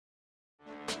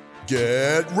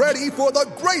Get ready for the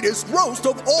greatest roast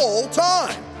of all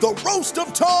time, the Roast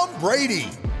of Tom Brady,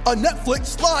 a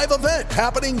Netflix live event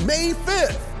happening May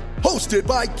 5th. Hosted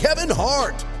by Kevin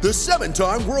Hart, the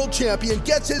 7-time world champion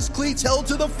gets his cleats held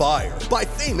to the fire by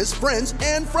famous friends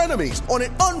and frenemies on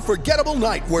an unforgettable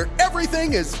night where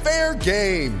everything is fair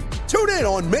game. Tune in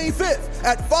on May 5th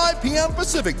at 5 p.m.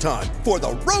 Pacific time for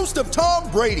the Roast of Tom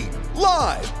Brady,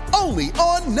 live only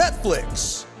on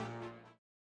Netflix.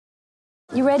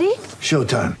 You ready?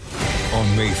 Showtime.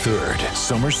 On May 3rd,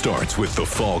 summer starts with The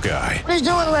Fall Guy. Let's do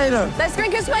it later. Let's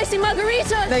drink a spicy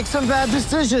margarita. Make some bad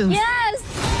decisions. Yes!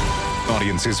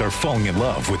 Audiences are falling in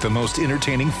love with the most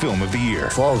entertaining film of the year.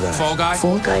 Fall Guy. Fall Guy?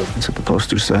 Fall guy. That's what the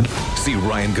poster said. See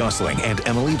Ryan Gosling and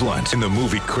Emily Blunt in the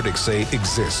movie critics say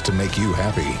exists to make you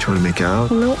happy. Trying to make it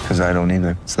out? Nope. Because I don't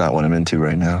either. It's not what I'm into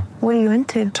right now. What are you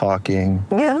into? Talking.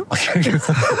 Yeah.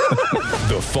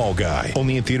 The Fall Guy.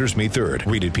 Only in theaters May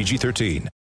 3rd. Rated PG-13.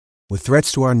 With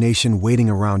threats to our nation waiting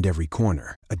around every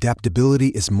corner, adaptability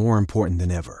is more important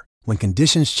than ever. When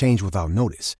conditions change without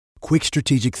notice, quick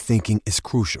strategic thinking is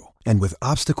crucial. And with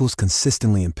obstacles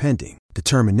consistently impending,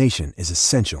 determination is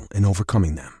essential in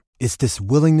overcoming them. It's this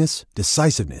willingness,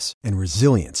 decisiveness, and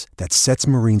resilience that sets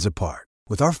Marines apart.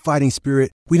 With our fighting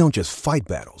spirit, we don't just fight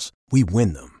battles, we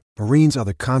win them. Marines are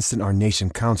the constant our nation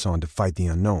counts on to fight the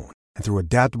unknown. And through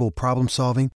adaptable problem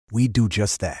solving, we do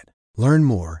just that. Learn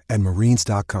more at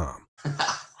marines.com.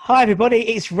 Hi everybody,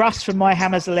 it's Russ from My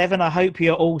Hammers 11. I hope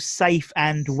you're all safe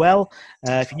and well.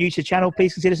 If you're new to the channel,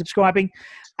 please consider subscribing.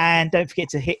 And don't forget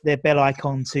to hit the bell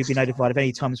icon to be notified of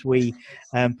any times we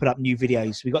put up new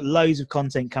videos. We've got loads of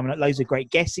content coming up, loads of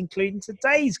great guests, including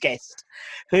today's guest,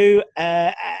 who,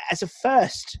 as a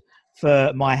first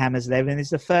for My Hammers 11,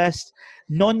 is the first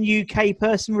non-UK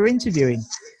person we're interviewing.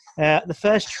 The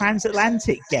first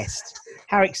transatlantic guest.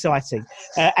 How exciting.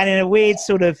 And in a weird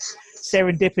sort of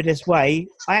serendipitous way,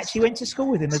 I actually went to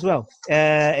school with him as well.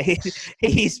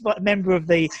 He's a member of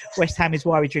the West Ham is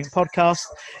Why We Drink podcast.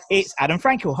 It's Adam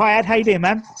Frankel. Hi, Ad. How you doing,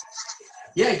 man?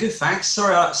 Yeah, good, thanks.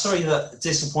 Sorry that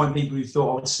disappoint people who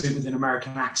thought I would speak with an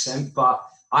American accent, but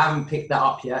I haven't picked that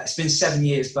up yet. It's been 7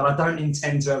 years, but I don't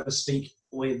intend to ever speak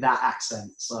with that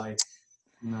accent. So,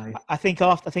 no. I think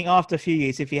after a few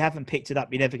years, if you haven't picked it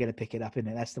up, you're never going to pick it up,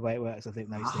 isn't it? That's the way it works, I think.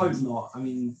 I hope not. I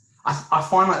mean, I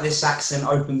find like this accent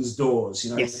opens doors, you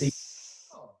know. Yes.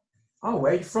 People, oh,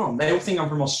 where are you from? They all think I'm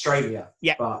from Australia.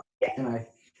 Yeah. But, you know.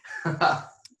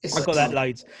 I've got that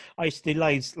loads. I used to do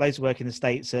loads of work in the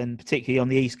States and particularly on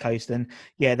the East Coast. And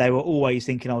yeah, they were always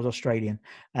thinking I was Australian.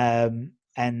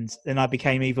 And then I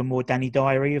became even more Danny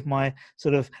Diary of my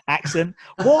sort of accent.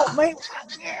 What, mate?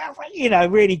 You know,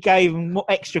 really gave them more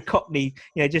extra Cockney,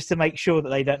 you know, just to make sure that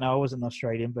they don't know I wasn't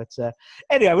Australian. But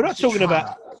anyway, we're not talking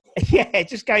about. Yeah, it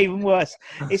just got even worse.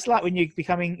 It's like when you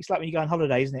go on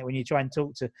holiday, isn't it? When you try and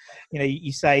talk to, you know,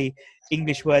 you say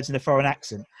English words in a foreign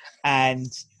accent, and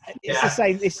it's the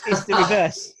same. It's the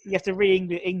reverse. You have to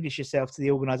re-English yourself to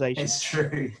the organisation. It's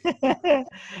true.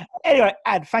 Anyway,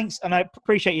 Ad, thanks, and I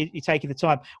appreciate you taking the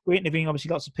time. We're interviewing obviously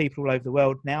lots of people all over the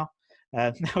world now.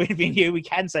 Now we're interviewing you, we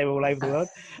can say we're all over the world,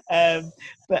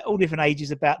 but all different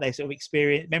ages about their sort of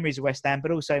experience, memories of West Ham,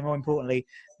 but also more importantly,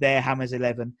 their Hammers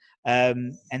 11.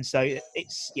 And so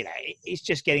it's, you know, it's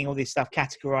just getting all this stuff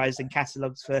categorised and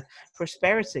catalogued for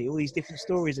prosperity. All these different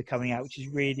stories are coming out, which is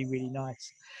really, really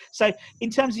nice. So in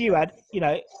terms of you, Ad, you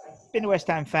know, been a West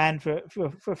Ham fan for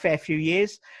a fair few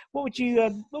years. What would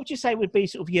you say would be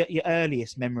sort of your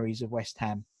earliest memories of West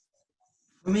Ham?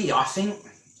 For me, I think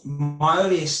my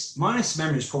earliest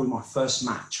memory is probably my first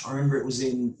match. I remember it was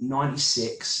in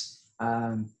 '96.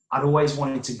 I'd always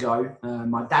wanted to go.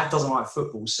 My dad doesn't like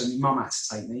football, so my mum had to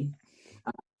take me.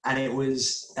 And it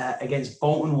was against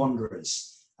Bolton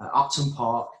Wanderers, Upton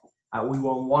Park. We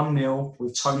won 1-0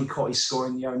 with Tony Cottee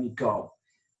scoring the only goal.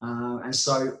 And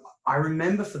so I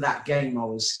remember for that game, I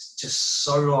was just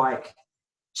so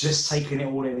just taking it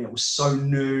all in. It was so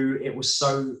new. It was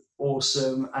so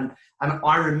awesome. And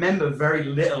I remember very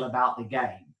little about the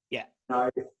game. Yeah. You know,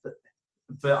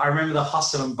 but I remember the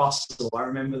hustle and bustle. I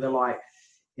remember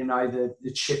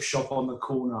the chip shop on the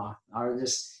corner. I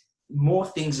just more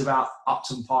things about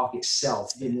Upton Park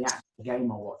itself than the actual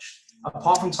game I watched.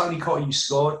 Apart from Tony Cottee who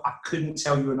scored, I couldn't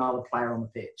tell you another player on the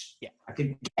pitch. Yeah. I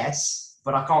could guess,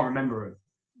 but I can't remember him.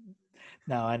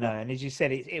 No, I know. And as you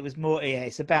said, it was more,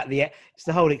 it's about it's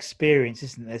the whole experience,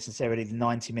 isn't necessarily the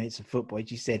 90 minutes of football.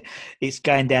 As you said, it's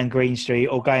going down Green Street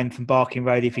or going from Barking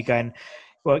Road if you're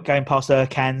going past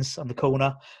Ercan's on the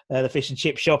corner, the fish and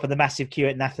chip shop and the massive queue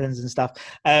at Nathan's and stuff.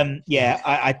 No,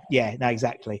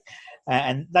 exactly.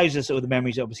 And those are sort of the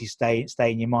memories that obviously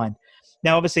stay in your mind.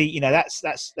 Now, obviously, you know, that's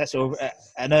sort of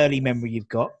an early memory you've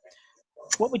got.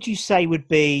 What would you say would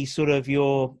be sort of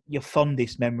your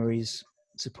fondest memories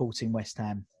supporting West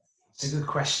Ham? It's a good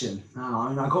question.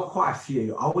 I've got quite a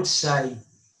few. I would say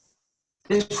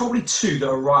there's probably two that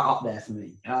are right up there for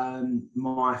me.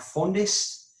 My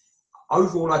fondest,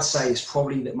 overall, I'd say is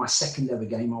probably that my second ever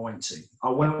game I went to. I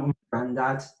went with my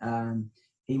granddad.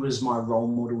 He was my role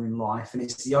model in life, and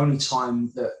it's the only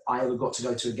time that I ever got to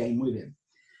go to a game with him.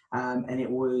 And it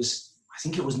was, I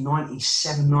think it was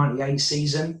 97, 98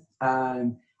 season,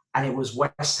 and it was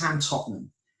West Ham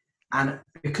Tottenham. And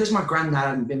because my granddad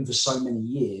hadn't been for so many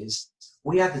years,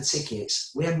 we had the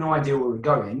tickets. We had no idea where we were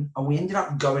going, and we ended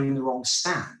up going in the wrong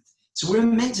stand. So we were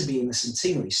meant to be in the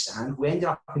Centenary stand. We ended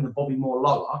up in the Bobby Moore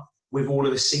Lower with all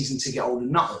of the season ticket holder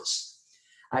nutters.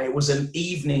 It was an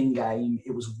evening game.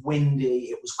 It was windy.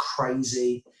 It was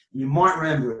crazy. You might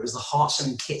remember it was the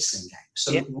Hartson and Kitson game.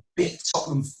 So we beat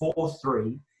Tottenham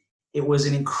 4-3. It was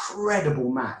an incredible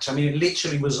match. I mean, it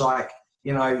literally was like,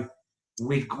 you know,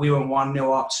 we went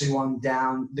 1-0 up, 2-1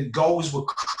 down. The goals were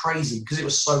crazy because it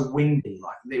was so windy.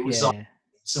 Like it was like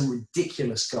some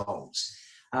ridiculous goals.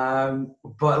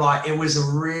 But like it was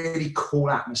a really cool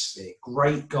atmosphere.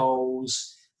 Great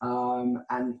goals.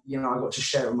 And, you know, I got to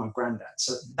share it with my granddad.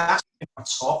 So that's my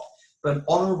top. But an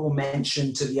honourable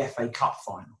mention to the FA Cup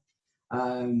final,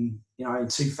 you know, in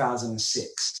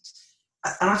 2006.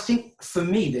 And I think, for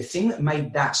me, the thing that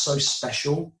made that so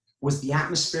special was the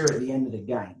atmosphere at the end of the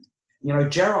game. You know,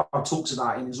 Gerrard talks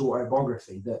about in his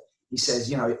autobiography that he says,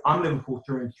 you know, I'm Liverpool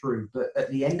through and through. But at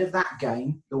the end of that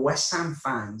game, the West Ham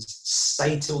fans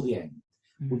stayed till the end.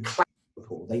 We clapped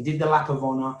Liverpool. They did the lap of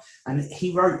honour. And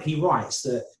he writes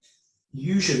that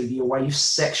usually the away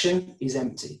section is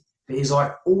empty. But he's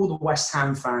like, all the West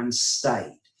Ham fans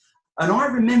stayed. And I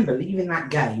remember leaving that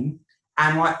game,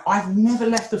 and like I've never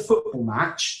left a football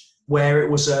match where it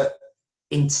was a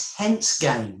intense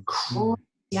game,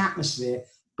 crazy atmosphere,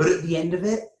 but at the end of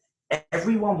it,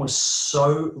 everyone was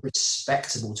so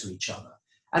respectable to each other.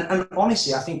 And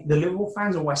honestly, I think the Liverpool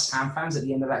fans and West Ham fans at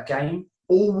the end of that game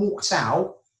all walked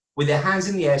out with their hands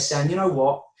in the air saying, you know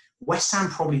what, West Ham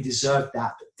probably deserved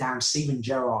that, but damn, Steven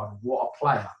Gerrard, what a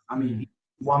player. I mean, he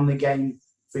won the game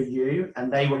for you,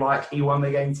 and they were like, he won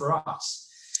the game for us.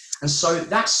 And so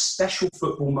that special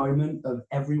football moment of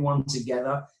everyone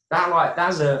together,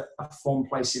 that's a fond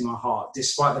place in my heart,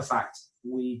 despite the fact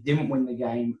we didn't win the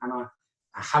game, and I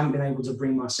haven't been able to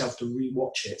bring myself to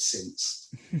rewatch it since.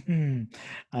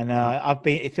 I know.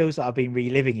 It feels like I've been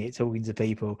reliving it talking to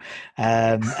people,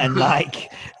 and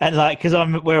because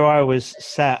I'm where I was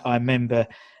sat. I remember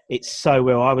it's so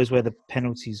well. I was where the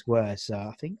penalties were, so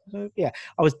I think I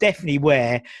was definitely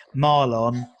where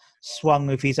Marlon swung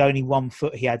with his only 1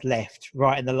 foot he had left,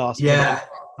 right in the last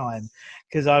time,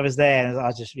 because I was there, and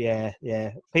I just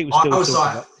people still. I was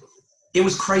like. It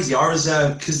was crazy. I was,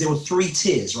 because there were 3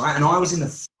 tiers, right? And I was in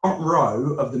the front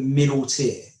row of the middle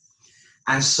tier.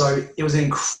 And so it was an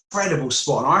incredible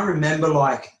spot. And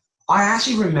I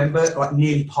actually remember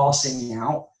nearly passing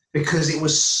out because it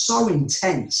was so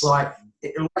intense. Like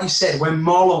you said, when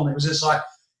Marlon, it was just like,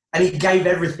 and he gave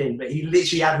everything, but he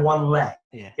literally had one leg.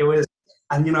 Yeah. It was,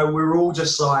 and you know, we were all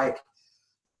just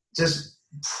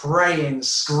praying,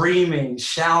 screaming,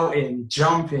 shouting,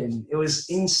 jumping. It was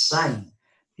insane.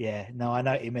 Yeah, no, I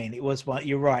know what you mean. It was one.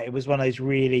 You're right. It was one of those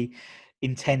really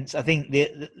intense. I think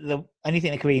the only thing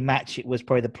that could really match it was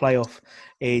probably the playoff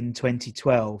in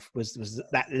 2012. Was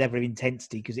that level of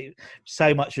intensity, because it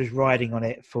so much was riding on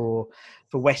it for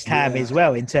West Ham as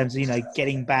well, in terms of, you know,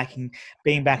 getting back and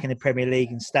being back in the Premier League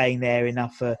and staying there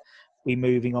enough for we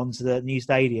moving on to the new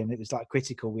stadium. It was like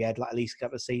critical. We had like at least a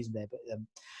couple of seasons there, but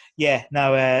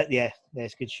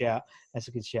that's a good shout. That's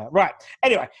a good shout. Right.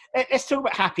 Anyway, let's talk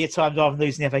about happier times rather than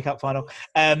losing the FA Cup final.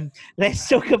 Let's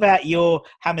talk about your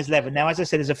Hammers 11. Now, as I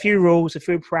said, there's a few rules, a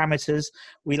few parameters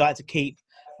we like to keep.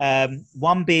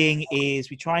 One being is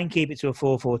we try and keep it to a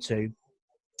 4-4-2,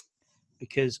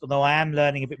 because although I am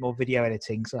learning a bit more video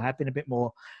editing, so I have been a bit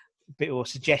more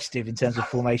suggestive in terms of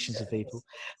formations of people.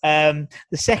 The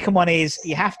second one is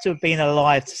you have to have been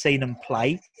alive to see them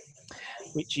play,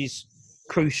 which is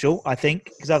crucial, I think,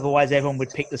 because otherwise everyone would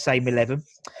pick the same 11.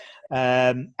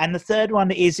 And the third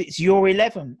one is it's your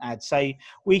 11, Ad. So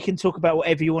we can talk about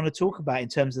whatever you want to talk about in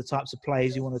terms of the types of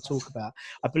players you want to talk about.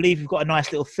 I believe you've got a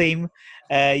nice little theme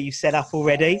you set up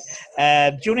already.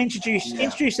 Do you want to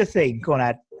introduce the theme? Go on,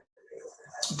 Ad.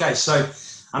 Okay, so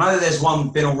I know that there's one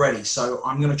been already, so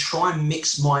I'm going to try and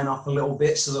mix mine up a little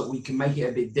bit so that we can make it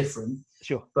a bit different.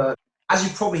 Sure. But as you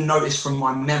probably noticed from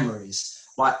my memories,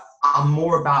 like I'm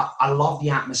I love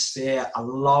the atmosphere. I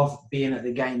love being at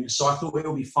the game. So I thought it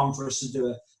would be fun for us to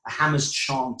do a Hammers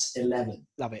chant 11.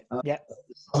 Love it. Yeah.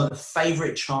 Some of the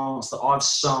favourite chants that I've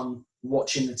sung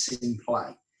watching the team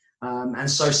play. And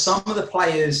so some of the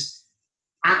players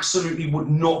absolutely would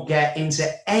not get into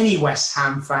any West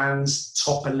Ham fans'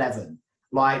 top 11.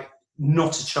 Like,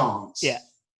 not a chance. Yeah.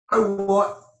 You know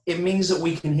what? It means that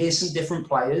we can hear some different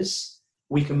players.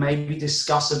 We can maybe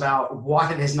discuss about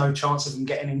why there's no chance of them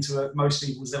getting into most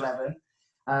people's 11.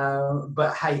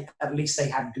 But hey, at least they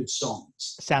had good songs.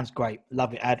 Sounds great.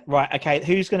 Love it, Ad. Right, okay.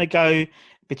 Who's going to go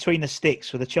between the sticks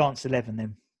for the chance 11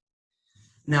 then?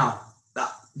 Now,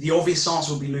 the obvious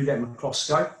answer would be Ludek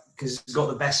McCloskey because he's got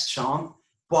the best chant.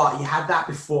 But he had that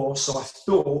before, so I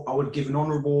thought I would give an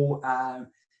honourable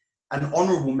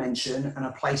mention and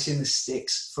a place in the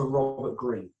sticks for Robert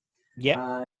Green.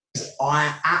 Yeah.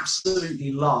 I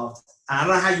absolutely loved, and I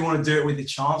don't know how you want to do it with the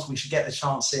chants. We should get the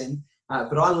chants in.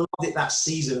 But I loved it that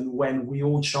season when we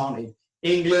all chanted,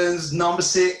 England's number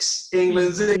 6,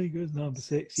 England's number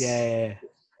 6. Yeah.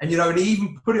 And, and he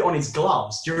even put it on his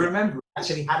gloves. Do you remember? He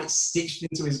actually had it stitched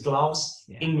into his gloves,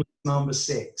 England's number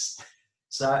 6.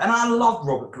 So, and I loved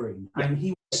Robert Green. I mean,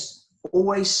 he was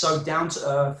always so down to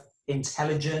earth,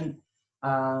 intelligent,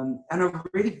 and a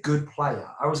really good player.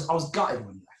 I was gutted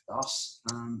when he left us.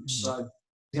 So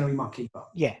he's going to be my keeper.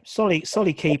 Yeah, solid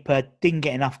keeper. Didn't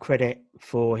get enough credit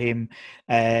for him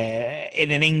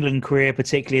in an England career,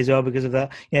 particularly as well, because of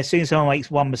that. As soon as someone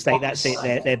makes one mistake, that's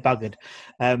it. They're buggered.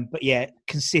 But yeah,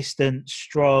 consistent,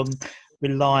 strong,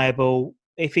 reliable.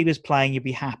 If he was playing, you'd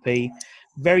be happy.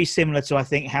 Very similar to, I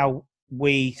think, how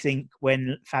we think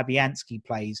when Fabianski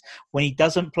plays. When he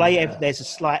doesn't play, there's a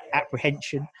slight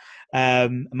apprehension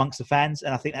amongst the fans,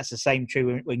 and I think that's the same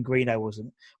true when Greeno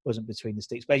wasn't between the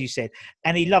sticks. But as you said,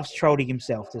 and he loves trolling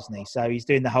himself, doesn't he? So he's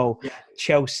doing the whole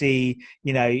Chelsea,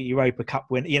 Europa Cup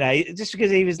win. Just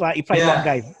because he was like he played one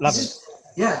game, love it.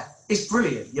 Yeah, it's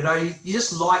brilliant. You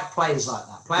just like players like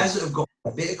that, players that have got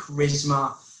a bit of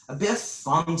charisma, a bit of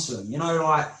fun to them.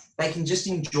 Like they can just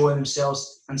enjoy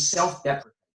themselves and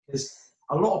self-deprecate. Because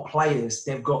a lot of players,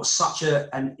 they've got such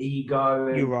an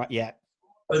ego. You're right, yeah.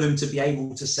 For them to be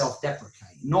able to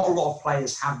self-deprecate. Not a lot of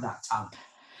players have that talent.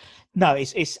 No, I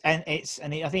think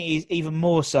it's even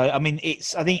more so. I mean,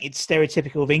 I think it's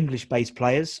stereotypical of English-based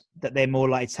players that they're more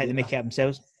likely to take the mickey out of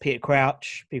themselves. Peter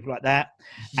Crouch, people like that,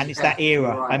 and it's that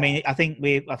era. Right. I mean, I think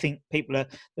people are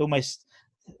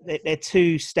they're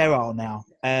too sterile now.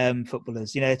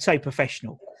 Footballers, they're so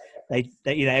professional. They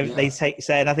take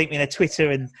so, and I think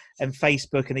Twitter and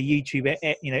Facebook and the YouTube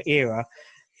era.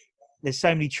 There's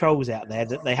so many trolls out there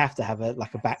that they have to have a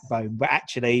backbone. But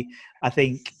actually, I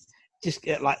think just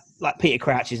like Peter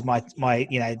Crouch is my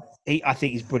I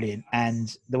think he's brilliant,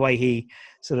 and the way he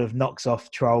sort of knocks off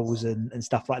trolls and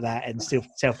stuff like that, and still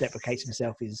self-deprecates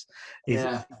himself is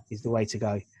the way to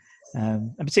go.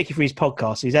 And particularly for his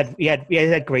podcast, he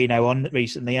had Greeno on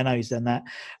recently. I know he's done that,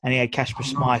 and he had Kasper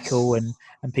Schmeichel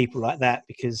and people like that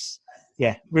because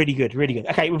really good.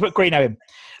 Okay, we'll put Greeno in.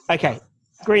 Okay,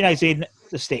 Greeno's in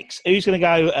the sticks. Who's going to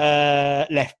go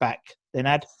left back then,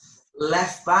 Ad?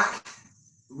 Left back.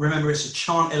 Remember, it's a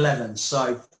chant 11,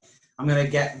 so I'm going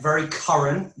to get very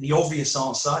current. The obvious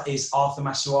answer is Arthur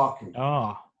Masuaku.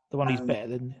 The one who's better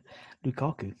than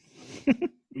Lukaku.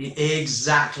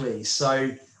 Exactly.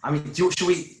 So, I mean, should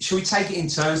we take it in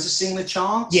turns to sing the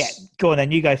chants? Yeah, go on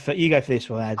then. You go for this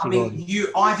one, Ad.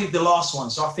 I did the last one,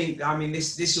 so I think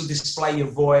this will display your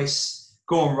voice.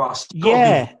 Go on, Russ.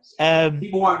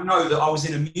 People won't know that I was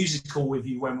in a musical with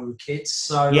you when we were kids.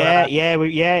 So we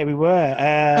were.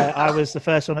 I was the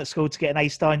first one at school to get an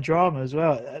A-star in drama as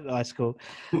well at high school.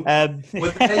 Well,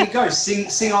 there you go.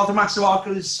 Sing Arthur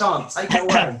Masuaku's chant. Take it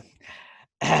away.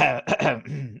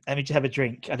 Let me just have a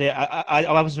drink.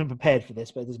 I wasn't prepared for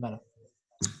this, but it doesn't matter.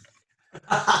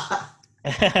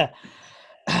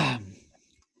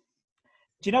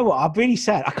 Do you know what? I'm really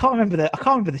sad. I can't remember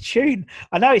the tune.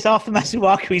 I know it's Arthur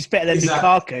Masuaku who's better than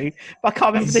Lukaku, but I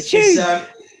can't remember the tune. It's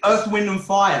Earth, Wind and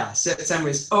Fire. September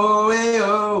is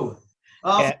Masuaku,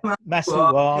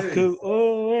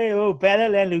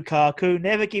 better than Lukaku,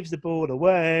 never gives the ball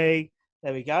away.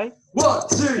 There we go. 1,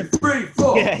 2, 3,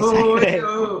 4. Yeah,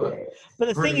 exactly. But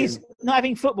the thing is, not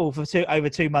having football for over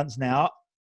 2 months now,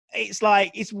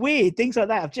 it's weird. Things like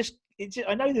that.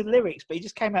 I know the lyrics, but he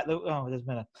just came out it doesn't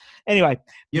matter. Anyway.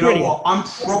 You know what? I'm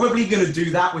probably going to do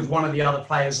that with one of the other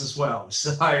players as well.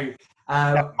 So I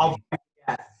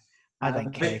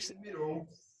don't care.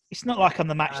 It's not like I'm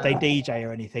the match day DJ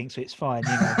or anything, so it's fine.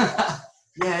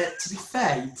 Yeah, to be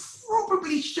fair, you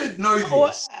probably should know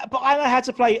this. But I know how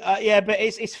to play. But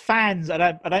it's fans. I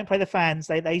don't play the fans.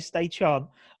 They chant.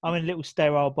 I'm in a little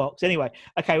sterile box. Anyway,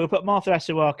 okay, we'll put Martha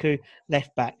Asuaku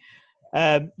left back.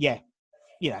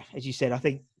 as you said, I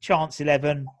think chance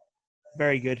 11,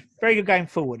 very good going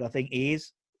forward. I think he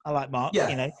is. I like Mark.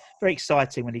 Yeah. Very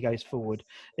exciting when he goes forward.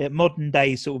 Modern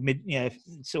day sort of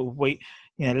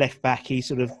left back. He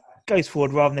sort of goes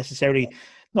forward rather than necessarily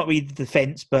not really the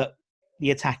defence, but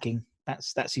the attacking.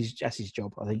 That's his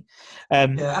job, I think.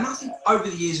 And I think over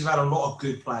the years we've had a lot of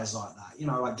good players like that.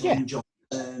 Like Glenn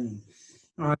Johnson.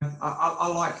 I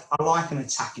like an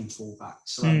attacking fullback.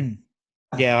 So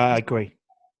I agree.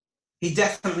 He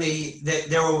definitely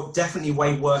there are definitely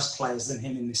way worse players than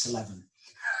him in this 11.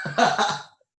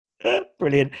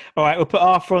 Brilliant. All right, we'll put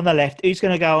Arthur on the left. Who's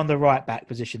going to go on the right back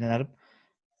position then, Adam?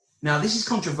 Now this is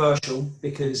controversial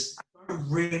because I don't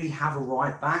really have a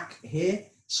right back here.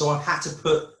 So I've had to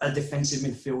put a defensive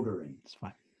midfielder in. That's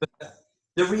fine. But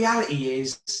the reality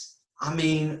is,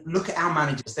 look at our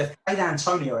managers. They've played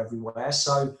Antonio everywhere.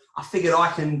 So I figured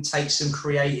I can take some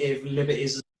creative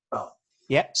liberties as well.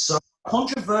 Yeah. So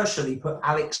controversially put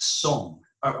Alex Song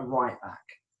at right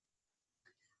back.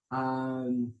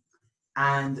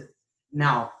 And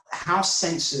now, how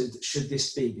censored should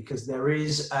this be? Because there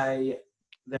is an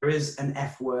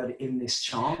F word in this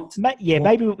chant. We'll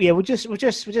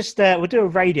do a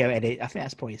radio edit. I think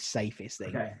that's probably the safest thing.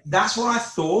 Okay, that's what I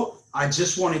thought. I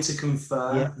just wanted to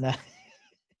confirm. Yeah, no.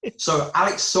 So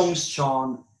Alex Song's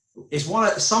chant is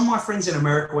some of my friends in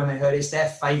America, when they heard it's their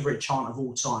favourite chant of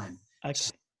all time.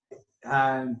 Okay.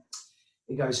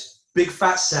 It goes, Big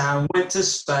Fat Sam went to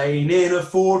Spain in a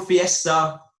Ford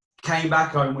Fiesta, came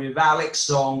back home with Alex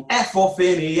Song, F off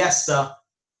Iniesta.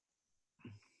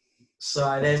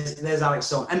 So there's Alex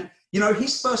Song. And,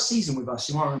 his first season with us,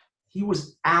 you might remember, he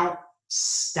was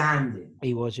outstanding.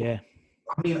 He was, yeah.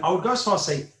 I would go as far as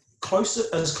say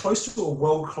as close to a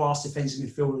world-class defensive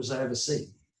midfielder as I ever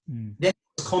seen. Then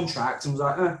his contract and was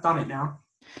like, done it now.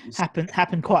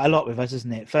 Happened quite a lot with us,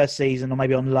 isn't it? First season or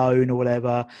maybe on loan or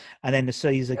whatever, and then the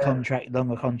season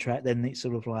longer contract, then it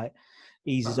sort of like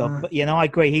eases off. But I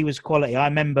agree, he was quality. I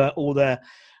remember all the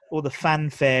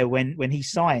fanfare when he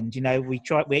signed. We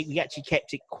actually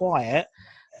kept it quiet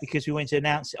because we went to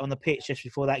announce it on the pitch just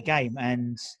before that game,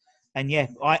 and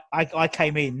I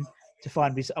came in to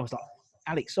find I was like,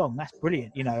 Alex Song, that's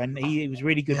brilliant, and he was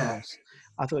really good for us.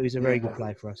 I thought he was a very good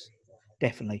player for us.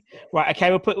 Definitely. Right, okay,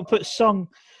 we'll put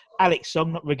Alex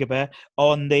Song, not Rigobert,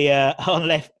 on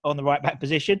the right back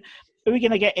position. Who are we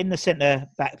going to get in the centre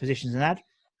back positions, Nad?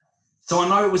 So I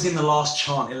know it was in the last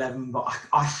chant 11, but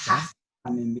I have to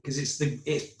come in because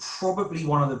it's probably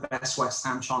one of the best West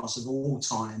Ham chants of all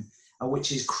time,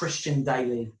 which is Christian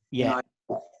Daly. Yeah.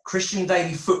 Christian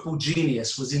Daly, football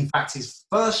genius, was in fact his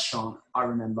first chant, I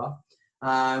remember,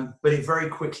 but it very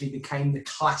quickly became the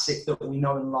classic that we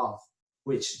know and love.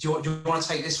 Which do you want to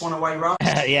take this one away, Russ?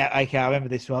 Yeah, okay, I remember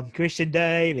this one. Christian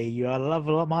Daly, you are the love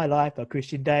of my life. But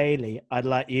Christian Daly, I'd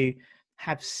like you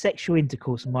have sexual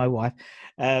intercourse with my wife.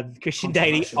 Christian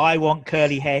Daly, I want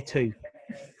curly hair too.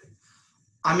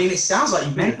 It sounds like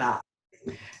you meant that.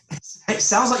 It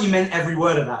sounds like you meant every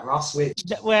word of that, Russ. Which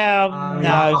no.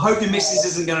 I hope your missus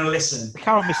isn't going to listen.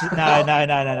 Current missus, no.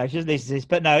 She doesn't listen to this,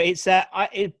 but no, it's a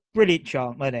brilliant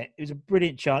chant, wasn't it? It was a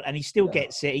brilliant chant, and he still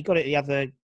gets it. He got it the other.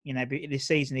 This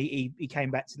season he came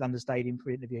back to London Stadium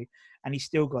for an interview, and he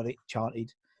still got it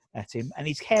chanted at him. And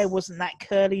his hair wasn't that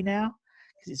curly now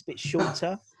because it's a bit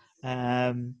shorter.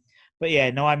 But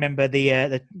yeah, no, I remember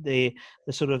the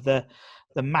sort of the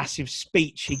massive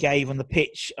speech he gave on the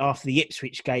pitch after the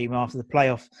Ipswich game, after the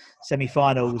playoff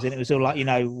semi-finals, and it was all like,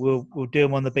 we'll do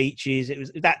them on the beaches. It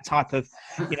was that type of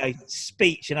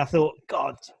speech, and I thought,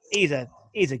 God, he's a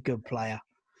good player.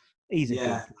 He's a good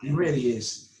player. He really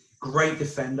is. Great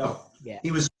defender. Yeah,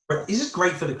 he's just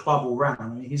great for the club all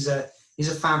round. He's a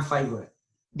fan favourite.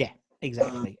 Yeah,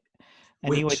 exactly.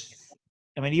 And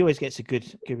he always gets a good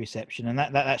reception, and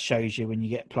that shows you when you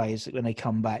get players when they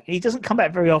come back. He doesn't come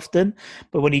back very often,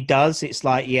 but when he does, it's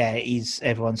like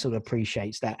everyone sort of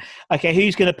appreciates that. Okay,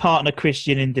 who's going to partner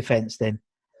Christian in defence then?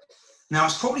 Now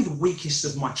it's probably the weakest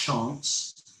of my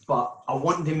chants, but I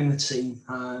wanted him in the team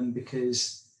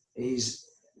because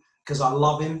I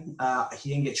love him. He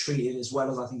didn't get treated as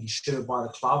well as I think he should have by the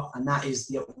club, and that is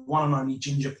the one and only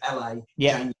Ginger Pele,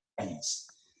 James James.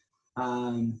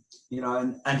 And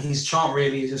his chant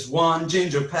really is just one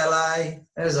Ginger Pele.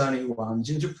 There's only one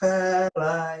Ginger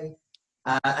Pele,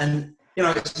 and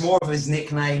it's more of his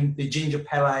nickname, the Ginger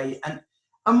Pele, and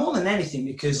more than anything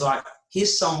because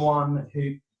he's someone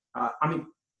who,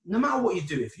 no matter what you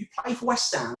do, if you play for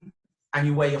West Ham and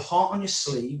you wear your heart on your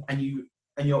sleeve and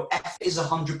your effort is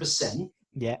 100%,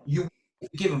 you won't be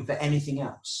forgiven for anything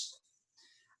else.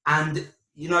 And,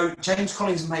 James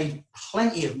Collins made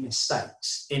plenty of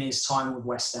mistakes in his time with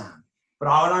West Ham, but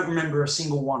I don't remember a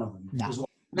single one of them. No. Because what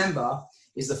remember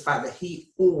is the fact that he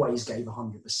always gave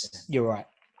 100%. You're right.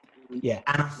 Yeah.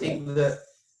 And I think that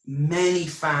many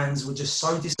fans were just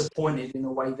so disappointed in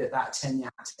the way that tenure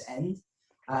had to end.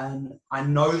 And I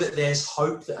know that there's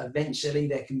hope that eventually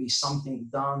there can be something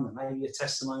done, that maybe a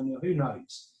testimonial, who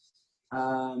knows.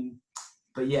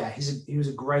 But yeah, he was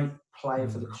a great player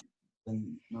for the club,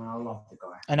 and I love the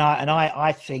guy. And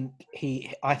I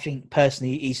think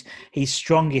personally his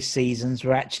strongest seasons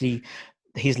were actually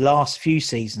his last few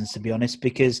seasons, to be honest,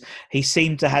 because he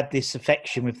seemed to have this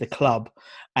affection with the club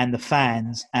and the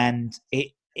fans, and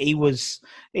he was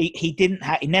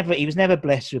never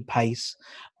blessed with pace,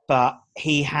 but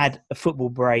he had a football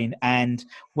brain. And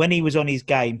when he was on his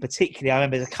game, particularly, I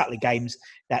remember there's a couple of games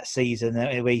that season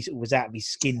where he was out of his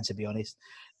skin, to be honest,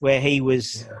 where he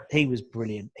was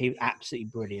brilliant. He was absolutely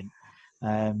brilliant.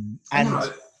 And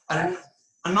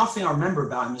another thing I remember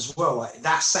about him as well, like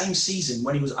that same season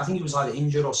when I think he was either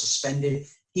injured or suspended,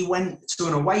 he went to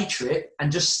an away trip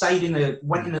and just stayed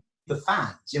went in the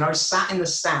fans, sat in the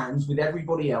stands with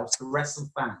everybody else, the rest of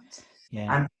the fans.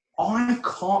 Yeah. And I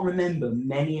can't remember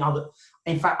many other.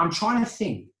 In fact, I'm trying to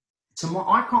think.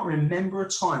 I can't remember a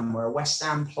time where a West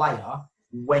Ham player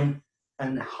went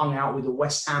and hung out with a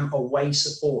West Ham away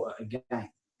supporter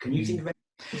again. Can you think of any?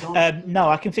 No,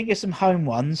 I can think of some home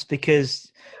ones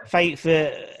because,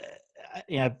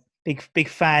 big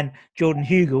fan Jordan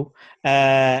Hugel.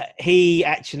 He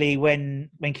actually, when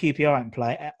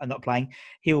QPR are not playing,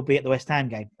 he will be at the West Ham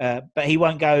game, but he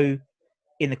won't go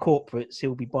in the corporates.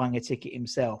 He'll be buying a ticket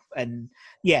himself. And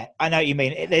yeah, I know what you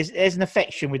mean. There's an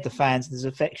affection with the fans. There's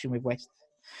affection with West.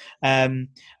 I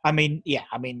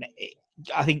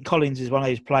think Collins is one of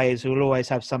those players who will always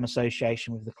have some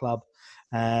association with the club.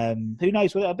 Who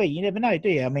knows what it'll be? You never know, do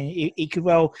you? I mean, he could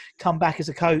well come back as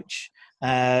a coach.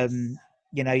 I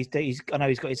know he's got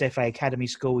his FA Academy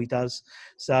school. He does.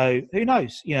 So who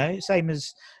knows? Same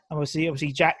as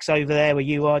obviously Jack's over there where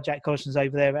you are. Jack Collison's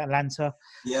over there at Atlanta.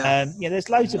 Yeah. There's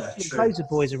loads of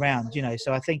boys around.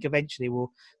 So I think eventually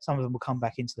some of them will come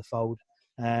back into the fold.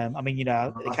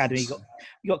 The academy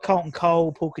you got Carlton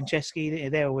Cole, Paul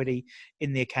Konchesky. They're already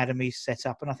in the academy set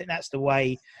up, and I think that's the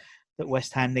way that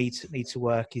West Ham need to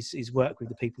work is work with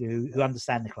the people who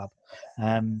understand the club,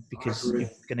 because you're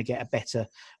going to get a better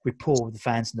rapport with the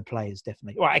fans and the players,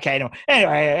 definitely. Right, okay,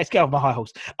 anyway, let's get off my high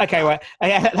horse. Okay, right,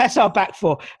 that's our back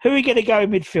four. Who are we going to go in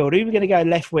midfield? Who are we going to go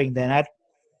left wing then, Ad?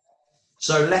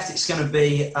 So left, it's going to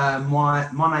be my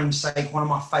namesake, one of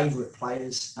my favourite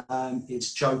players.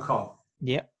 It's Joe Cole.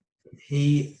 Yep.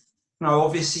 He,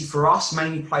 obviously for us,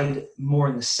 mainly played more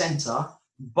in the centre.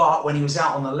 But when he was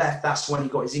out on the left, that's when he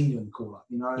got his England call-up,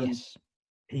 Yes.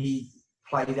 He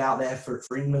played out there for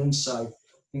England, so I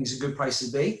think it's a good place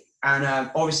to be. And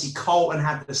obviously Colton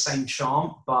had the same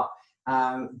charm, but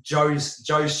Joe's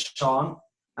chant,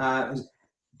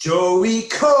 Joey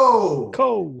Cole.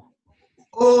 Cole.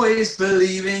 Always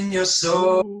believe in your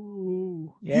soul.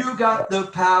 Ooh, yeah. You got the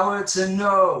power to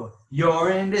know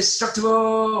you're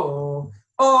indestructible.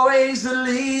 Always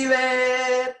believe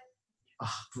it.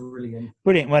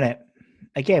 Brilliant, wasn't it?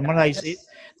 Again, one of those.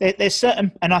 There's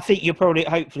certain, and I think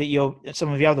hopefully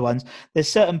some of the other ones. There's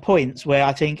certain points where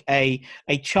I think a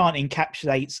chant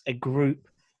encapsulates a group,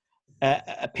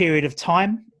 a period of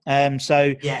time.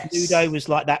 So yes. Ludo was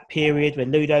like that period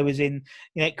when Ludo was in.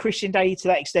 Christian Day to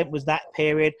that extent was that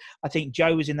period. I think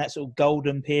Joe was in that sort of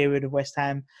golden period of West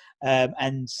Ham,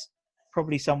 and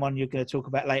probably someone you're going to talk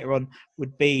about later on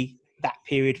would be that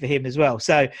period for him as well.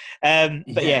 So, I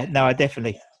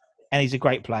definitely. And he's a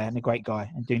great player and a great guy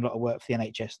and doing a lot of work for the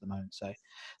NHS at the moment. So, a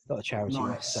lot of charity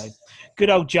work. So, good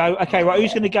old Joe. Okay, right.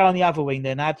 Who's going to go on the other wing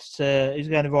then? Who's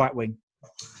going on the right wing?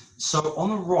 So,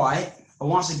 on the right,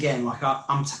 once again,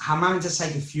 I'm having to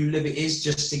take a few liberties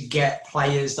just to get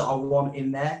players that I want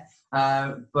in there. He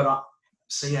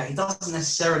doesn't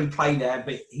necessarily play there,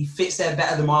 but he fits there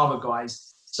better than my other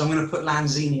guys. So, I'm going to put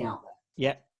Lanzini out there.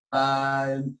 Yeah.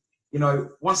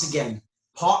 Once again,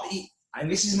 partly, and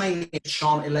this is mainly a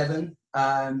chant 11,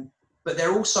 but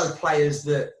they're also players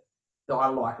that I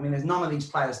like. I mean, there's none of these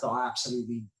players that I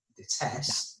absolutely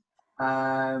detest.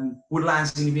 Would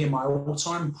Lanzini be in my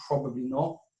all-time? Probably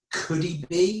not. Could he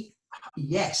be?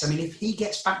 Yes. I mean, if he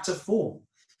gets back to form.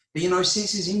 But,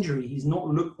 since his injury, he's not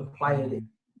looked the player that he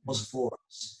was for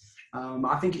us.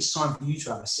 I think it's time for you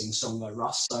to have a sing-song though,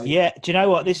 Russ. So. Yeah, do you know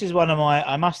what? This is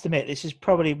I must admit, this is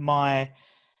probably my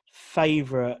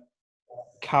favourite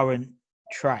current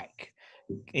track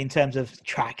in terms of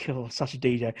track, such a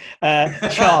DJ,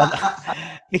 chant,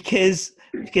 because,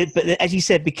 but as you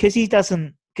said, because he has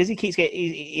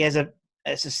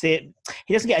It's just it.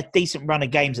 He doesn't get a decent run of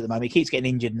games at the moment. He keeps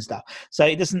getting injured and stuff. So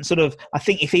it doesn't sort of. I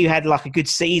think if he had like a good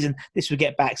season, this would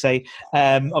get back. So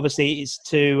obviously it's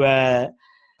to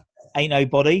Ain't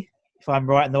Nobody, if I'm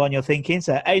right in the one you're thinking.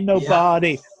 So Ain't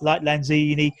Nobody like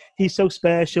Lanzini. He's so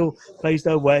special. Plays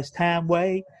the West Ham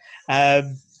way.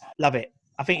 Love it.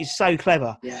 I think it's so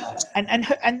clever. Yeah.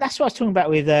 And that's what I was talking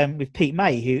about with Pete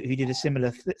May, who did a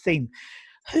similar theme.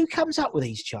 Who comes up with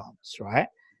these chants, right?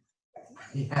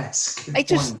 Yes.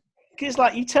 Because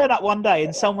like you turn up one day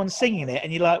and someone's singing it,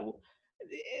 and you're like,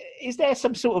 is there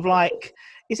some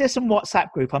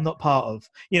WhatsApp group I'm not part of?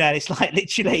 You know, and it's like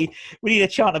literally we need a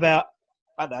chant about,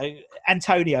 I don't know,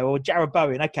 Antonio or Jarrod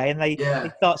Bowen. Okay, and they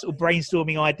start sort of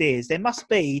brainstorming ideas. There must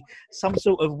be some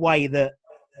sort of way that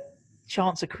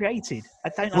chants are created. I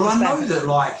don't understand. Well, I know that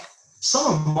like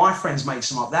some of my friends make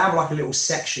some up. They have like a little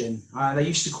section. They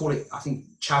used to call it, I think,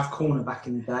 Chav Corner back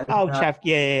in the day. Oh, Chav,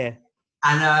 yeah.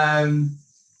 And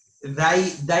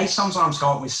they sometimes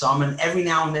come up with some, and every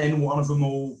now and then one of them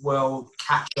will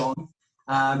catch on.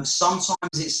 Sometimes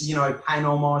it's, you know, paying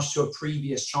homage to a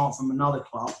previous chant from another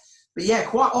club. But yeah,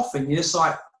 quite often you're just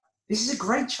like, this is a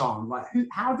great chant. Like,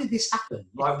 how did this happen?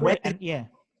 Like, where?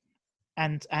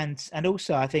 And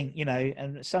also I think, you know,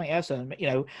 and something else, you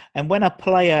know, and when a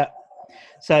player.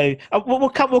 So we'll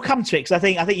come to it, because I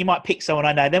think you might pick someone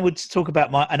I know. Then we'll just talk about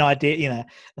an idea, you know,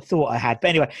 a thought I had.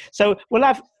 But anyway, so we'll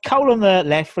have Cole on the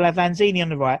left, we'll have Lanzini on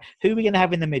the right. Who are we going to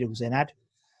have in the middles then, Ad?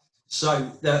 So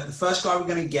the first guy we're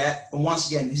going to get, and once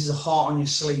again, this is a heart on your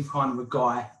sleeve kind of a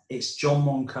guy. It's John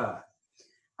Moncur.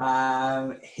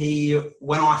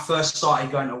 When I first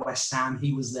started going to West Ham,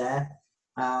 he was there,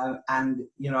 and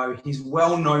you know, he's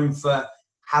well known for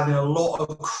having a lot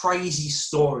of crazy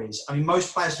stories. I mean,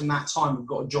 most players from that time have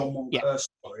got a John Moncur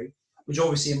story, which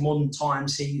obviously in modern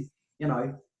times, he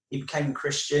became a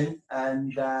Christian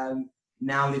and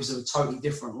now lives a totally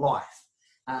different life.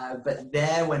 But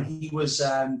there, when he was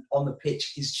on the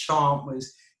pitch, his chant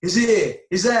was, "Is here,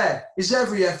 is there, is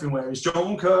every everywhere, is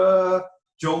John Moncur,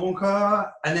 John Moncur."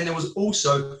 And then there was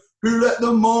also, "Who let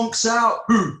the monks out?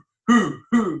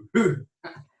 Who?"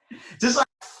 Just like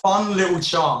fun little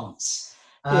chants.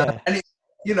 And it,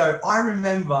 you know, I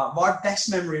remember my best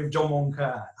memory of John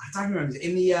Moncur. I don't remember,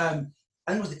 in the I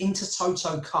think it was the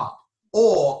Intertoto Cup,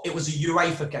 or it was a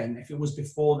UEFA game. If it was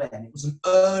before then, it was an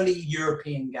early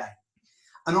European game.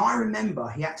 And I remember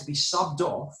he had to be subbed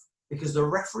off because the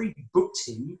referee booked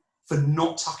him for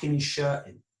not tucking his shirt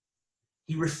in.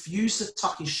 He refused to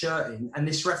tuck his shirt in, and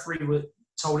this referee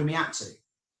told him he had to.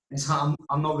 And he's like,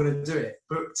 I'm not going to do it.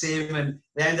 Booked him, and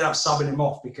they ended up subbing him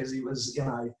off because he was, you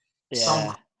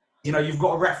know, you've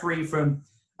got a referee from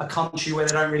a country where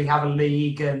they don't really have a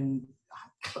league, and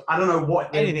I don't know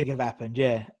what. Anything could have happened,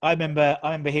 yeah. I remember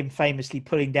him famously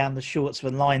pulling down the shorts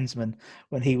of a linesman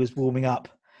when he was warming up.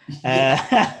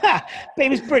 But he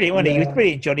was brilliant, wasn't he? He was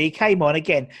brilliant, Johnny. He came on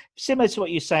again, similar to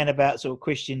what you're saying about sort of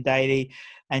Christian Daly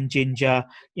and Ginger.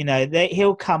 You know,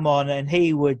 he'll come on and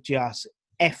he would just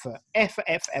effort.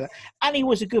 And he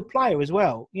was a good player as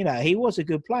well. You know, he was a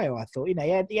good player, I thought. You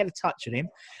know, he had a touch on him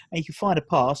and he could find a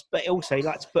pass, but also he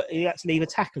liked to leave a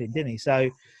tackle in, didn't he? So,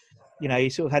 you know, he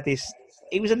sort of had this.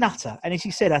 He was a nutter. And as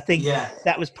you said, I think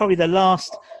that was probably the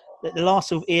last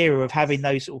sort of era of having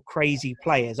those sort of crazy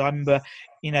players. I remember,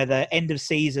 you know, the end of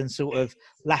season sort of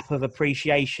lap of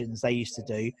appreciations they used to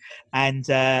do. And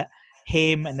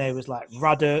him, and there was like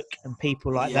Ruddock and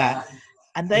people like that.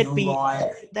 And they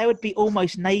would be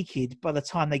almost naked by the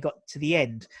time they got to the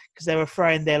end, because they were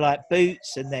throwing their like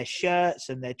boots and their shirts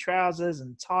and their trousers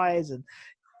and ties, and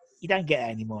you don't get that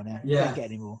anymore now. You don't get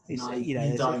it anymore. It's, no, you know,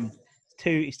 you don't.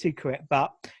 It's too correct,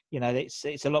 but you know, it's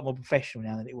a lot more professional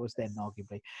now than it was then,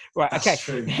 arguably. Right, That's okay.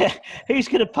 True. Who's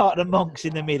going to part the monks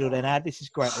in the middle then, Ad? This is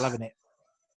great. I'm loving it.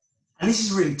 And this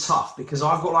is really tough because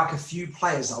I've got like a few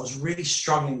players that I was really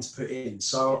struggling to put in.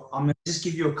 So I'm going to just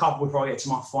give you a couple before I get to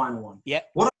my final one. Yeah.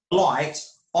 What I liked,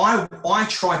 I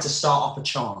tried to start up a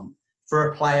chant for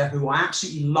a player who I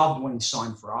absolutely loved when he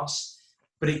signed for us,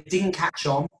 but it didn't catch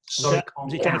on. So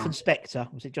was it Jonathan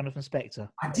Spector? Was it Jonathan Spector?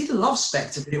 I did love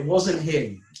Spector, but it wasn't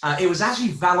him. It was actually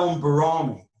Valon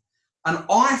Barami. And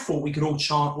I thought we could all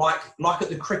chant like at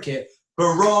the cricket,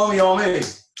 Barami on me,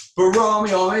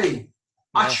 Barami on me.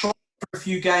 I tried for a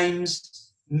few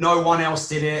games. No one else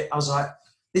did it. I was like,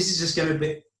 this is just going to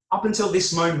be... Up until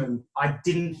this moment, I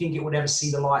didn't think it would ever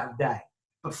see the light of day.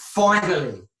 But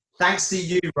finally, thanks to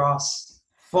you, Russ,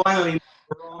 finally,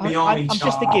 I'm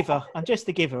just a giver. I'm just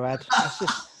a giver, Ad. That's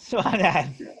just what I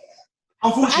am.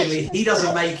 Unfortunately, he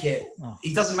doesn't make it.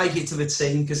 He doesn't make it to the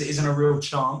team because it isn't a real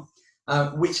chant,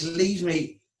 which leaves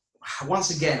me,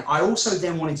 once again, I also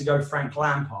then wanted to go Frank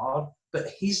Lampard, but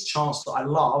his chants that I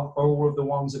love are all of the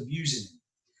ones abusing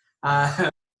him.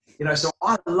 So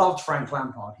I loved Frank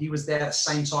Lampard. He was there at the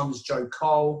same time as Joe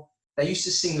Cole. They used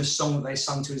to sing the song that they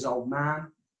sung to his old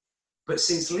man. But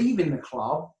since leaving the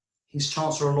club, his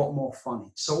chants are a lot more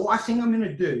funny. So what I think I'm going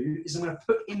to do is I'm going to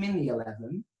put him in the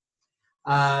 11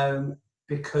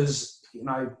 because,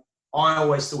 I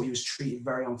always thought he was treated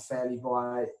very unfairly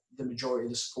by the majority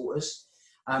of the supporters.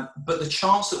 But the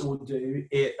chants that we'll do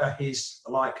are his,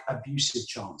 abusive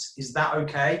chants. Is that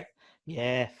okay?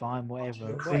 Yeah, fine,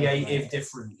 whatever. Creative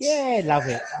difference. Yeah,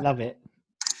 love it.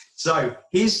 So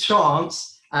his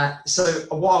chants... so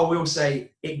what I will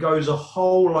say, it goes a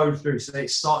whole load through. So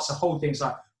it starts the whole thing. It's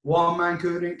like, one man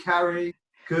couldn't carry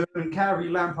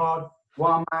Lampard.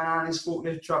 One man and his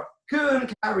forklift truck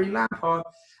couldn't carry Lampard.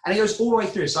 And it goes all the way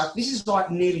through. It's like, this is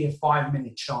nearly a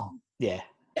 5-minute chant. Yeah.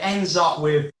 It ends up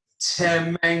with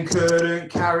 10 men couldn't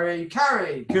carry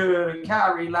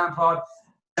Lampard.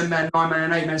 10 men, 9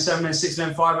 men, 8 men, 7 men, 6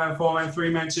 men, 5 men, 4 men, 3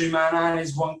 men, 2 men, and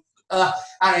his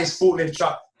forklift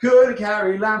truck couldn't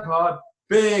carry Lampard.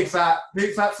 Big fat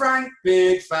Frank,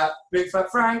 big fat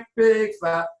Frank, big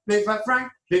fat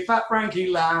Frank, big fat Frankie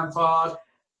Lampard.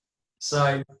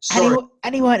 So, sorry.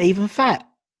 And he weren't even fat.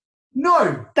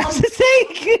 No. That's the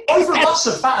thing. Both of us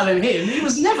are fatter than him. He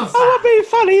was never fat. Oh, being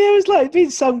funny. It was being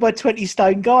sung by 20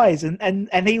 stone guys. And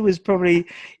he was a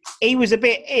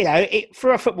bit,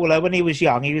 for a footballer when he was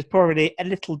young, he was probably a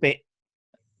little bit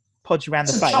podged around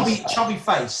the face. Chubby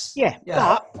face. Yeah.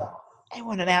 But there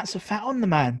wasn't an ounce of fat on the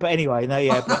man. But anyway,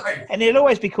 and he'll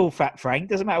always be called Fat Frank.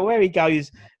 Doesn't matter where he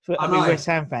goes for West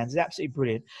Ham fans. It's absolutely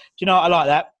brilliant. Do you know what? I like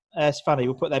that. It's funny.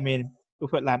 We'll put them in. We'll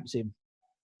put Lamps in.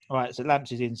 All right, so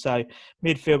Lamps is in. So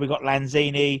midfield, we've got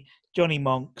Lanzini, Johnny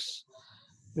Monks,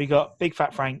 we got Big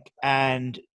Fat Frank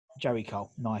and Joey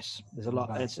Cole. Nice. There's a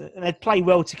lot. And they play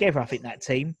well together, I think, that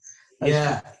team.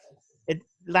 Yeah.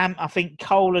 I think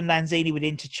Cole and Lanzini would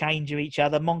interchange with each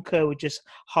other. Moncur would just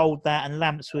hold that, and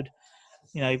Lamps would,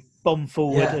 bomb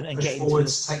forward and get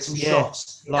forwards, take some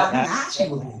shots. Like that. Actually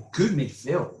would be a good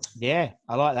midfield. Yeah,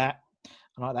 I like that.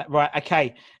 Right,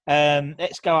 okay.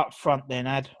 Let's go up front then,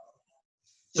 Ad.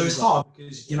 So it's hard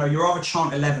because, your other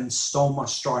chant 11 stole my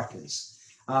strikers.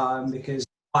 Because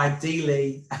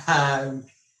ideally, Bobby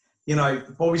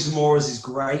Zamora's is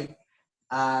great.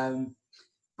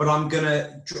 But I'm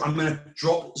gonna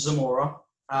drop Zamora.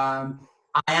 I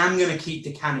am gonna keep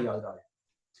Di Canio though.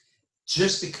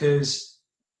 Just because,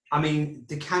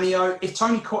 Di Canio, if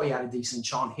Tony Cottee had a decent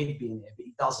chant, he'd be in there, but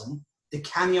he doesn't. Di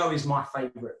Canio is my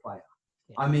favourite player.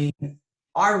 Yeah.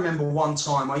 I remember one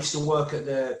time I used to work at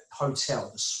the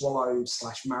hotel, the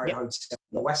Swallow/Marriott Hotel.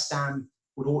 The West Ham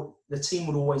the team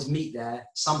would always meet there,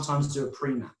 sometimes do a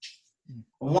pre-match. And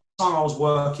one time I was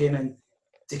working and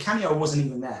Di Canio wasn't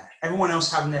even there. Everyone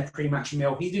else having their pre-match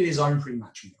meal. He did his own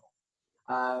pre-match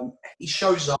meal. He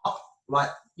shows up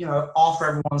after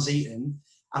everyone's eaten,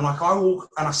 and I walk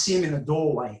and I see him in the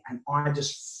doorway, and I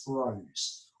just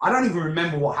froze. I don't even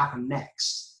remember what happened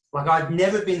next. I'd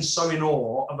never been so in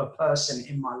awe of a person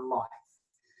in my life.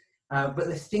 But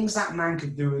the things that man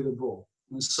could do with the ball.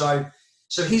 And so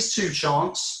his two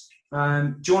chants.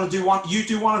 Do you want to do one? You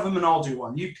do one of them and I'll do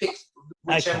one. You pick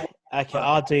whichever. Okay,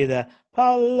 I'll do the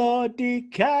Paolo Di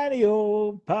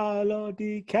Canio, Paolo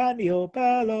Di Canio,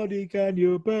 Paolo Di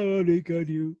Canio, Paolo Di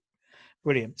Canio.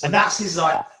 Brilliant. So that's his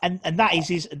and that is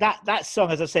his that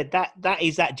song, as I said, that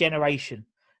is that generation.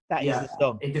 That is the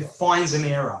song. It defines an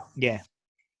era. Yeah.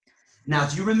 Now,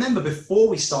 do you remember before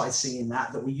we started singing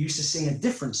that we used to sing a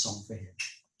different song for him?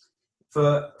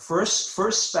 For a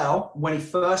spell, when he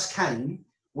first came,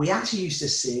 we actually used to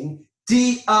sing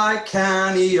Di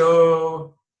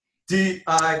Canio, Di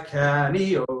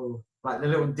Canio, like the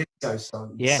little disco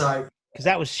song. Yeah. So because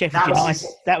that was Sheffield United,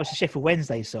 that was a Sheffield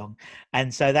Wednesday song,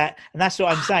 and that's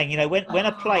what I'm saying. When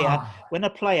a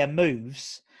player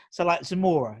moves. So like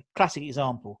Zamora, classic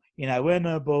example, when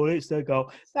the ball hits the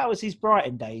goal, that was his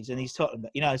Brighton days and he's Tottenham,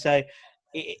 so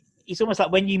it's almost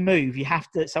like when you move,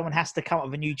 someone has to come up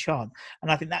with a new chant. And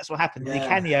I think that's what happened. Yeah. Di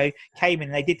Canio came in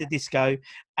and they did the disco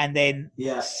and then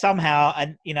somehow,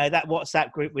 and that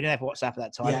WhatsApp group, we didn't have WhatsApp at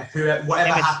that time. Yeah,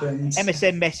 whatever happened.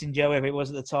 MSN Messenger, whatever it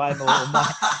was at the time, or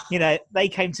they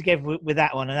came together with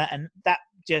that one and that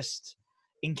just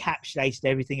encapsulated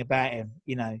everything about him,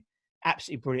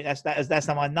 Absolutely brilliant. That's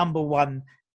my number one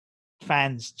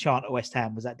fans chant at West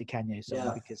Ham was that Di Canio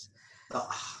song because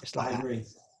it's like I agree.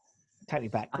 Totally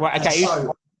back. Right, okay.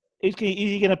 Who's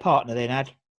you going to partner then, Ad?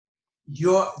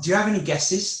 Do you have any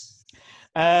guesses?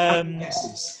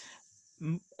 Smashy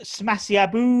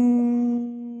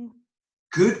Abu.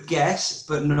 Good guess,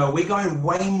 but no, we're going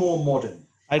way more modern.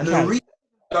 Okay. And the reason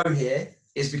we go here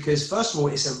is because, first of all,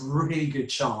 it's a really good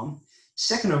chant.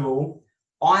 Second of all,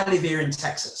 I live here in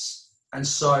Texas. And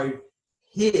so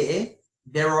here,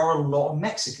 there are a lot of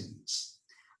Mexicans.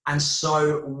 And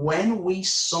so when we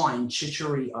signed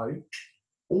Chicharito,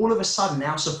 all of a sudden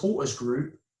our supporters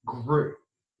group grew.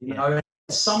 You know,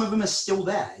 some of them are still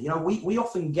there. You know, we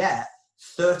often get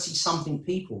 30-something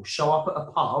people show up at a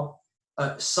pub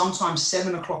at sometimes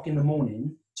 7 o'clock in the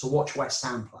morning to watch West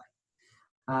Ham play.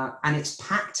 And it's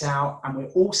packed out and we're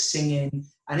all singing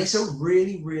and it's a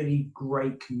really, really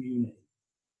great community.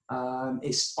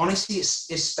 It's honestly,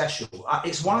 it's special.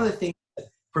 It's one of the things that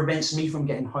prevents me from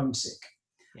getting homesick,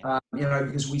 you know,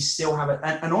 because we still have it.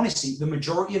 And honestly, the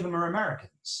majority of them are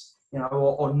Americans, you know,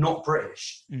 or not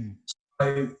British.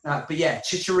 So, but yeah,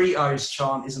 Chicharito's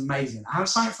chant is amazing. I haven't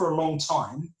sung it for a long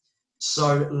time,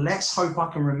 so let's hope I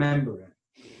can remember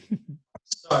it.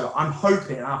 So I'm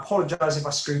hoping, and I apologise if I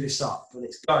screw this up, but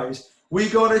it goes, we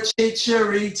got a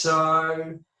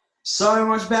Chicharito, so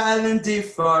much better than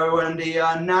Defoe and the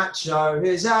Nacho.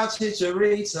 Here's our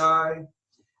Chicharito,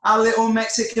 our little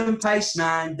Mexican pace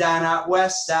man down at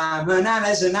West Ham.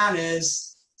 Hernandez.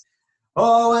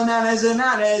 Oh,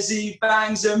 Hernandez, he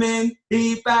bangs them in,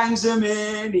 he bangs them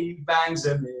in, he bangs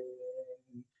them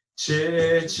in.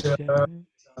 Chicharito,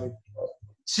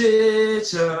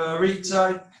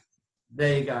 Chicharito.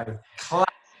 There you go.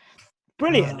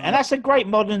 Brilliant, and that's a great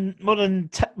modern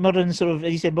sort of,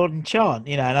 as you said, modern chant.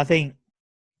 You know, and I think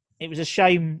it was a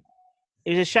shame. It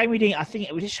was a shame we didn't. I think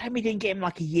it was a shame we didn't get him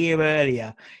like a year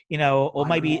earlier. You know, or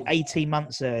maybe 18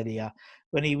 months earlier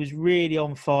when he was really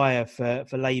on fire for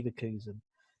Leverkusen.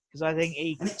 Because I think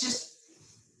he and it just,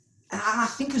 and I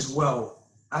think as well,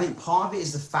 I think part of it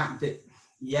is the fact that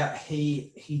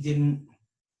he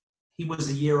was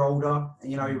a year older.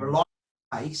 You know, he relied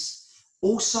on pace.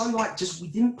 Also, like, just we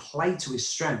didn't play to his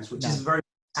strengths, which is a very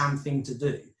Sam thing to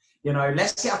do. You know,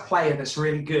 let's get a player that's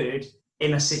really good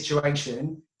in a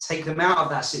situation, take them out of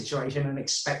that situation, and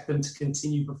expect them to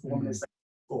continue performing as they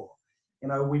did before. You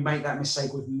know, we make that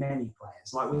mistake with many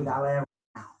players, like with Allaire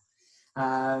now.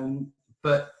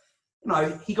 But you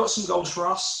know, he got some goals for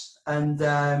us, and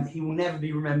he will never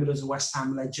be remembered as a West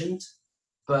Ham legend.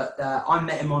 But I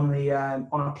met him on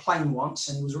a plane once,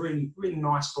 and he was a really, really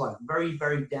nice bloke, very,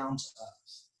 very down to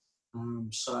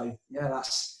earth. So yeah,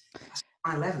 that's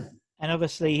my 11. And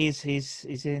obviously he's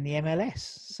in the MLS,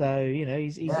 so you know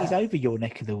he's over your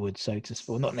neck of the woods, so to speak.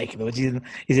 Well, not neck of the woods.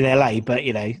 He's in LA, but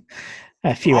you know,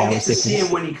 a few hours. I get to see him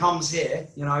when he comes here.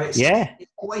 You know, it's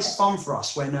always fun for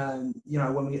us when you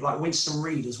know, when we get like Winston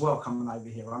Reid as well coming over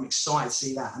here. I'm excited to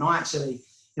see that. And I actually,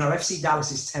 you know, FC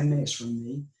Dallas is 10 minutes from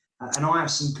me. And I have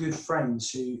some good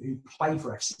friends who play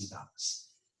for FC Dallas.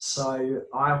 So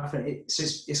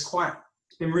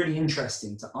it's been really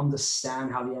interesting to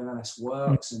understand how the MLS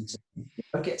works and to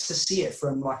get to see it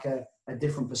from like a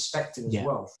different perspective as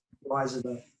well. From the eyes of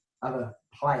the other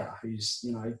player who's,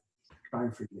 you know,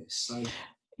 going through this. So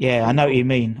yeah, I know what you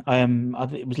mean. I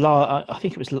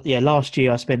think it was last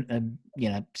year I spent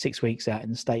 6 weeks out in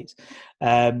the States,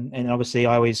 and obviously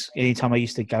anytime I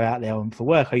used to go out there for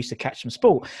work, I used to catch some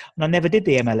sport, and I never did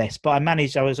the MLS, but I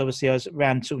was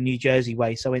around sort of New Jersey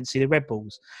way, so I went to see the Red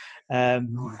Bulls,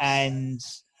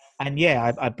 nice. and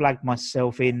yeah, I blagged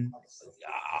myself in.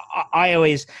 I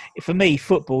always, for me,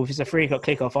 football, if it's a 3 o'clock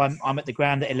kickoff, I'm at the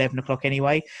ground at 11 o'clock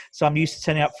anyway. So I'm used to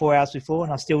turning up 4 hours before,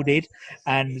 and I still did,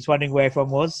 and was wondering where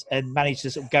everyone was, and managed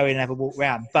to sort of go in and have a walk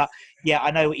round. But yeah,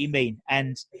 I know what you mean,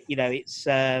 and you know, it's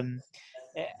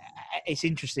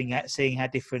interesting seeing how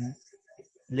different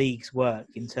leagues work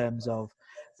in terms of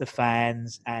the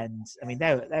fans, and I mean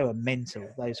they were mental.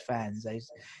 Those fans,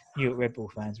 those New York Red Bull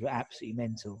fans, were absolutely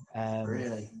mental.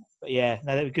 Really, but yeah,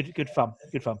 no, they were good fun.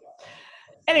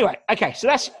 Anyway, okay, so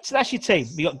that's your team.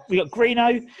 We got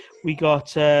Greeno, we got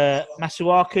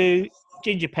Masuaku,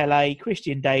 Ginger Pele,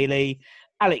 Christian Daly,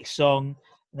 Alex Song,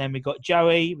 and then we got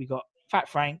Joey, we got Fat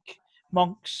Frank,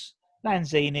 Monks,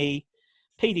 Lanzini,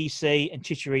 PDC, and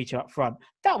Chicharito up front.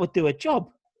 That would do a job.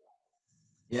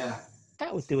 Yeah,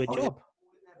 that would do a job.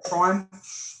 Prime,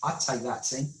 I'd take that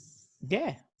team.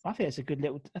 Yeah, I think it's a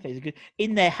good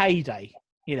in their heyday.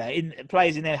 You know,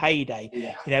 players in their heyday.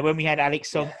 Yeah. You know, when we had Alex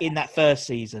Song in that first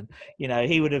season, you know,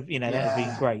 he would have, you know, that would have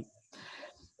been great.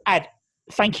 Ad,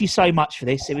 thank you so much for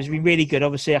this. It was really good.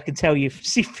 Obviously, I can tell you've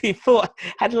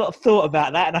had a lot of thought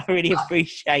about that, and I really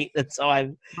appreciate the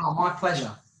time. Oh, my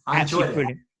pleasure. I enjoyed it.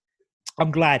 Brilliant.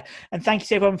 I'm glad. And thank you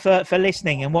to everyone for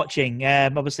listening and watching.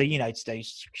 Obviously, you know, to do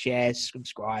share,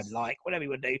 subscribe, like, whatever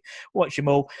you want to do. Watch them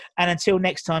all. And until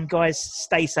next time, guys,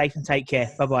 stay safe and take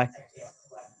care. Bye-bye.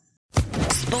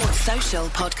 Sports Social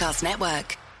Podcast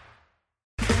Network.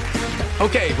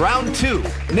 Okay, round 2.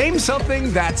 Name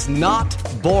something that's not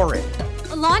boring.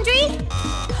 A laundry?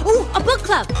 Ooh, a book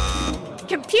club.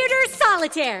 Computer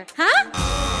solitaire, huh?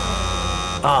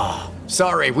 Ah, oh,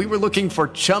 sorry, we were looking for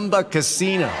Chumba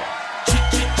Casino.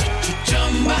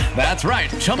 That's right,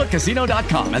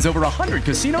 ChumbaCasino.com has over 100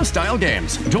 casino-style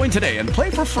games. Join today and play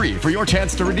for free for your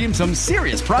chance to redeem some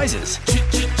serious prizes.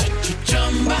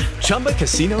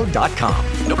 ChumbaCasino.com.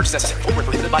 No purchase necessary. Void where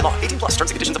prohibited by law. 18+ terms and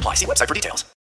conditions apply. See website for details.